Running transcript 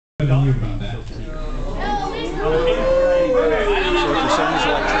than you about that.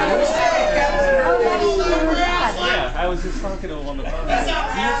 Yeah, I was just talking to him on the phone. He's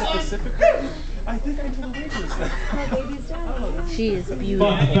a Pacific one? I think I told him this. She is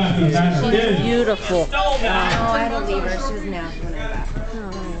beautiful. She's beautiful. Oh, I had to leave her. She was nasty when I got her.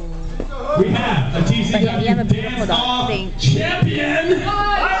 We have a TCW dance-off champion.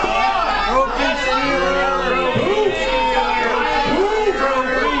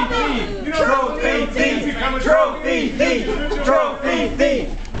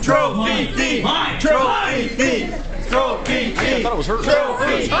 I thought it was her.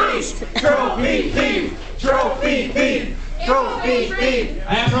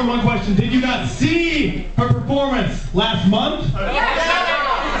 I asked her one question. Did you not see her performance last month?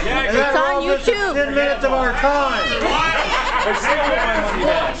 It's on YouTube. 10 minutes of our time. That's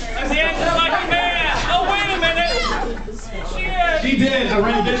the answer like a man. Oh, wait a minute. She did a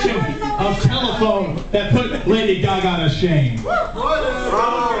rendition of Telephone that put Lady Gaga to shame.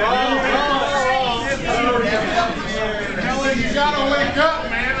 Kellen, you gotta wake up,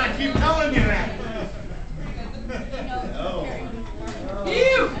 man. I keep telling you that.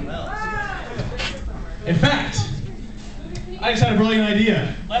 In fact, I just had a brilliant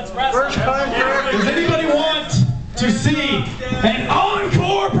idea. Let's wrestle. Does anybody want to see an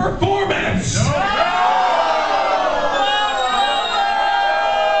encore performance?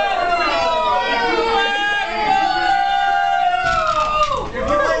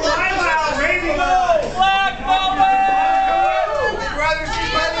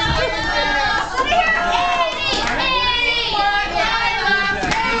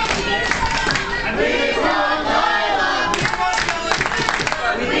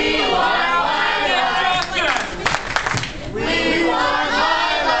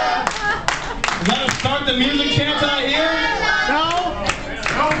 Start the music chant out here? No,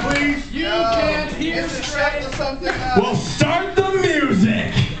 please. You can't hear something else. Well, start the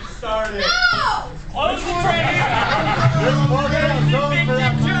music. Start it. No! Close the train.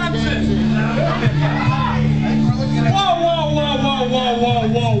 Whoa, whoa, whoa, whoa, whoa, whoa,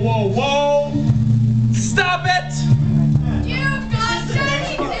 whoa, whoa, whoa. Stop it. You've got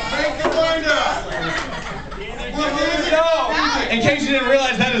In case you didn't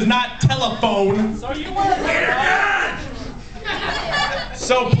realize, that is not telephone. So you were here.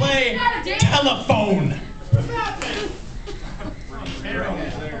 So play telephone.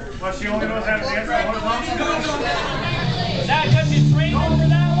 Well, she only knows how to dance on one song. Is that because you trained her for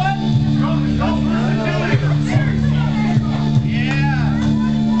that one? Yeah.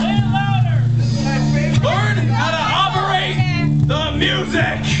 Play it louder. Learn how to operate the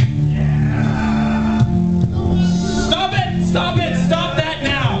music. Stop it! Stop it! Stop that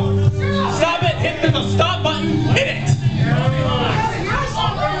now! Stop it! Hit the stop button! Hit it!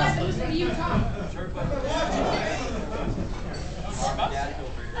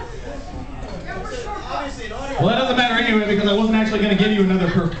 Well, that doesn't matter anyway because I wasn't actually going to give you another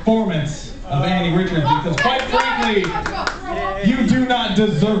performance of Annie Richards because, quite frankly, you do not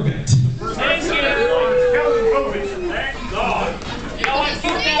deserve it. Thank you. Thank God. You know what? Keep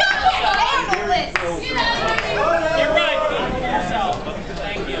that yourself. You're right. Keep it yourself.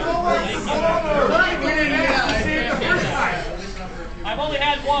 Thank you. I've only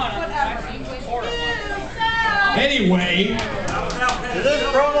had one. I'm actually short of one. Anyway, Did this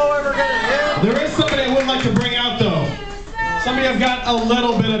promo ever get a hit? there is somebody I would like to bring out, though. Somebody I've got a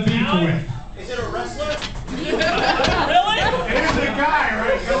little bit of beef with. Is it a wrestler? Really? It is a guy,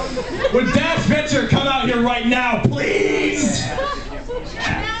 right? Would Dash Venture come out here right now, please?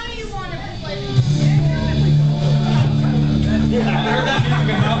 Now you want to play. I heard that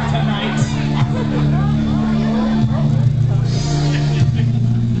music enough tonight.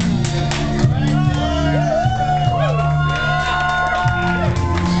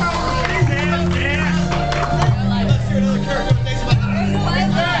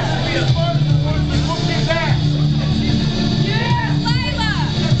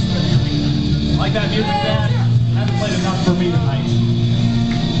 Like that music, Dad? Haven't played enough for me tonight.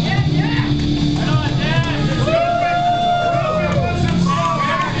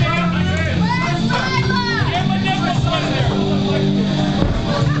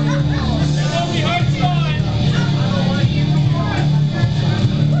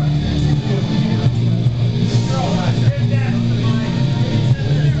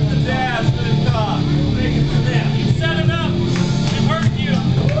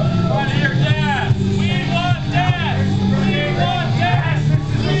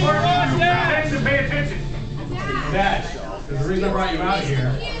 The reason I brought you out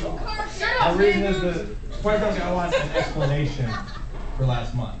here, the reason is that, quite frankly, I want an explanation for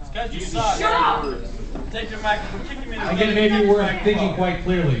last month. Because you suck. Shut up! Take your microphone, kick him in the Again, maybe you weren't thinking quite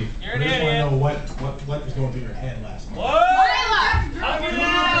clearly. You're I an just want to idiot. know what was going through your head last month. What? I'll get it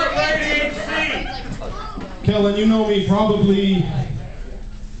out, lady. Kellen, you know me probably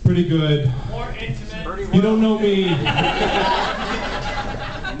pretty good. More intimate. You don't know me.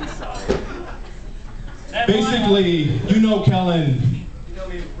 Basically, you know Kellen.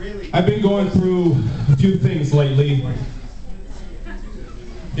 I've been going through a few things lately.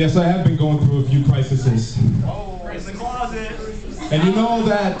 Yes, I have been going through a few crises. Oh, in the closet. And you know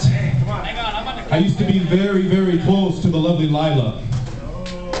that Hang on, I'm on the I used to be very, very close to the lovely Lila.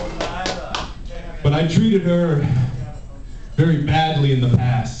 But I treated her very badly in the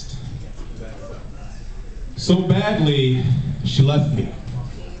past. So badly, she left me.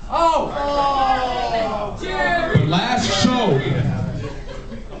 But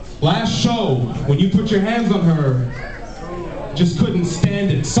last show, when you put your hands on her, just couldn't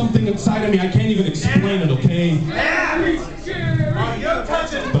stand it. Something inside of me, I can't even explain it, okay?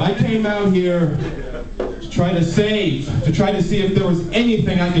 But I came out here to try to see if there was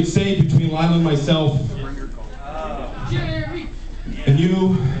anything I could save between Lila and myself. And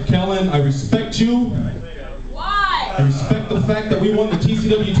you, Kellen, I respect you. Why? I respect the fact that we won the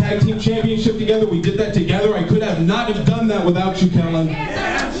TCW Tag Team Championship together. We did that together. I could have not have done that without you, Kellen.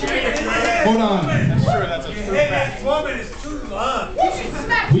 Hold on. This woman is true love.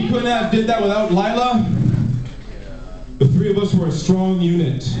 We couldn't have did that without Lila. The three of us were a strong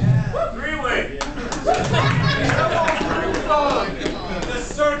unit. Three-way. The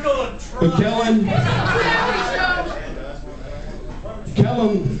circle of trust. But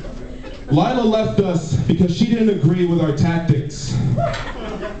Kellen, Lila left us because she didn't agree with our tactics.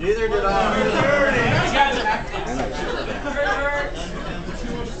 Neither did I.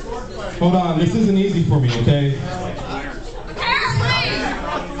 Hold on, this isn't easy for me, okay?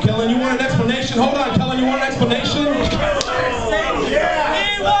 Kellen, you want an explanation? Hold on, Kellen, you want an explanation? We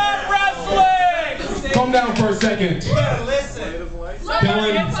want wrestling! Calm down for a second. Listen.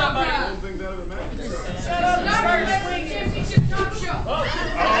 Kellen, Get somebody.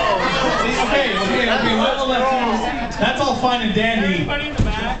 okay, Lila left you. That's all fine and dandy. Everybody in the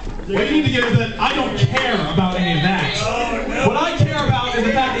back. What you need to get is that I don't care about any of that. What I care about is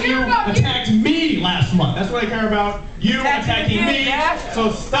the fact that you attacked me last month. That's what I care about. You attacking me.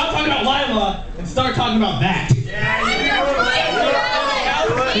 So stop talking about Lila and start talking about that.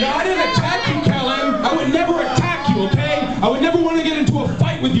 You know, I didn't attack you, Kellen. I would never attack you, okay? I would never want to get into a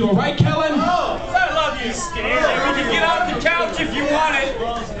fight with you, all right, Kellen? I love you, Skinny. We can get off the couch if you want it.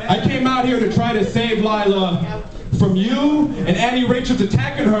 I came out here to try to save Lila from you and Annie Rachel's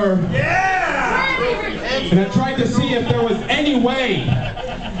attacking her. And I tried to see if there was any way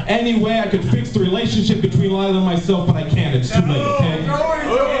I could fix the relationship between Lila and myself, but I can't. It's too late, okay?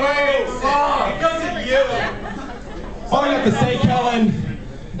 All I have to say, Kellen,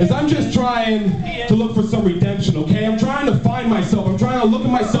 is I'm just trying to look for some redemption, okay? I'm trying to find myself. I'm trying to look at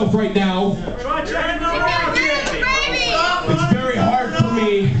myself right now. It's very hard for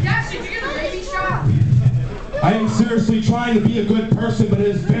me. I am seriously trying to be a good person, but it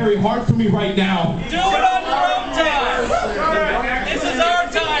is very hard for me right now. Do it on your own time. This is our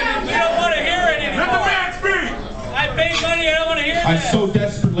time, and we don't want to hear it anymore. Let the man speak. I paid money, I don't want to hear I that. so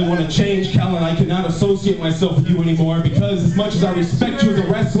desperately want to change, Kellen. I cannot associate myself with you anymore because as much as I respect you as a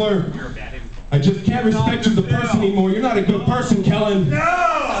wrestler, I just can't respect you as a person anymore. You're not a good person, Kellen. That's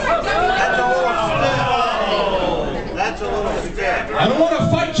a little step. I don't want to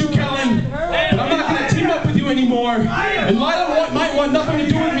fight you, Kellen, but I'm not going to team up with you anymore. And Lila might want nothing to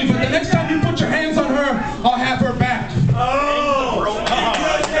do with me, but the next time you put your hands on her, I'll have her back.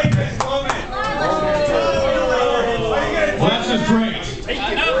 Well, that's just great.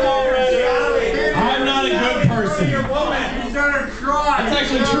 I'm not a good person. That's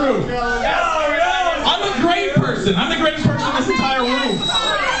actually true. I'm a great person. I'm the greatest person in this entire room.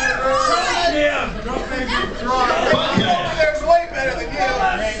 There's way better than you.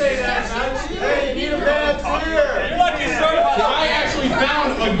 Hey, you need a bad I actually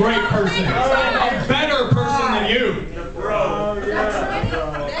found a great person. A better person than you.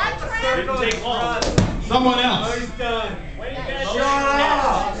 Someone else.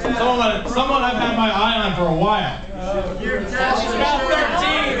 Someone I've had my eye on for a while.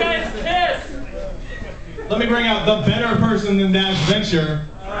 Let me bring out the better person than Dash Venture.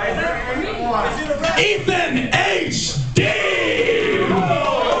 Ethan HD!